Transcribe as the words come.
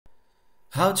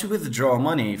How to withdraw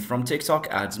money from TikTok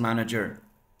Ads Manager.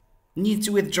 Need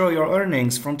to withdraw your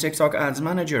earnings from TikTok Ads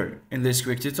Manager. In this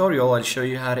quick tutorial, I'll show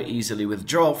you how to easily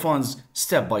withdraw funds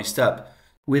step by step.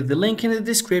 With the link in the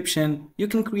description, you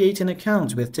can create an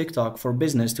account with TikTok for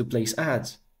business to place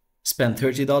ads. Spend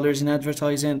 $30 in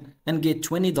advertising and get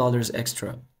 $20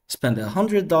 extra. Spend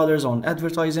 $100 on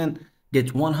advertising,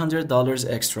 get $100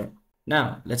 extra.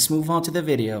 Now, let's move on to the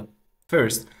video.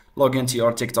 First, log into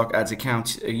your TikTok Ads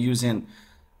account using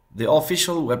the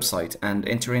official website and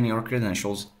enter in your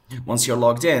credentials. Once you're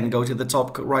logged in, go to the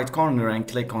top right corner and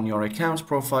click on your account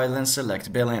profile and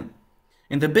select billing.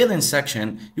 In the billing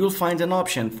section, you'll find an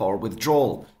option for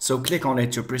withdrawal, so click on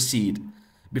it to proceed.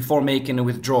 Before making a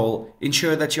withdrawal,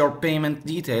 ensure that your payment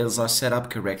details are set up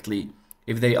correctly.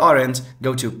 If they aren't,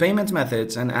 go to Payment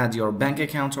Methods and add your bank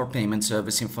account or payment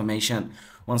service information.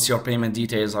 Once your payment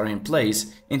details are in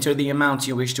place, enter the amount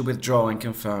you wish to withdraw and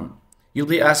confirm. You'll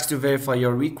be asked to verify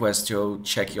your request, to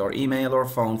check your email or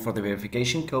phone for the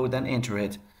verification code and enter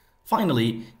it.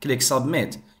 Finally, click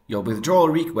Submit. Your withdrawal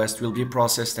request will be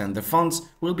processed and the funds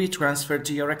will be transferred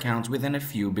to your account within a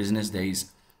few business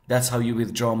days. That's how you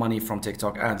withdraw money from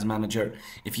TikTok Ads Manager.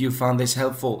 If you found this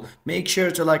helpful, make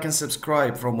sure to like and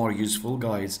subscribe for more useful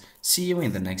guides. See you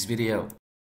in the next video.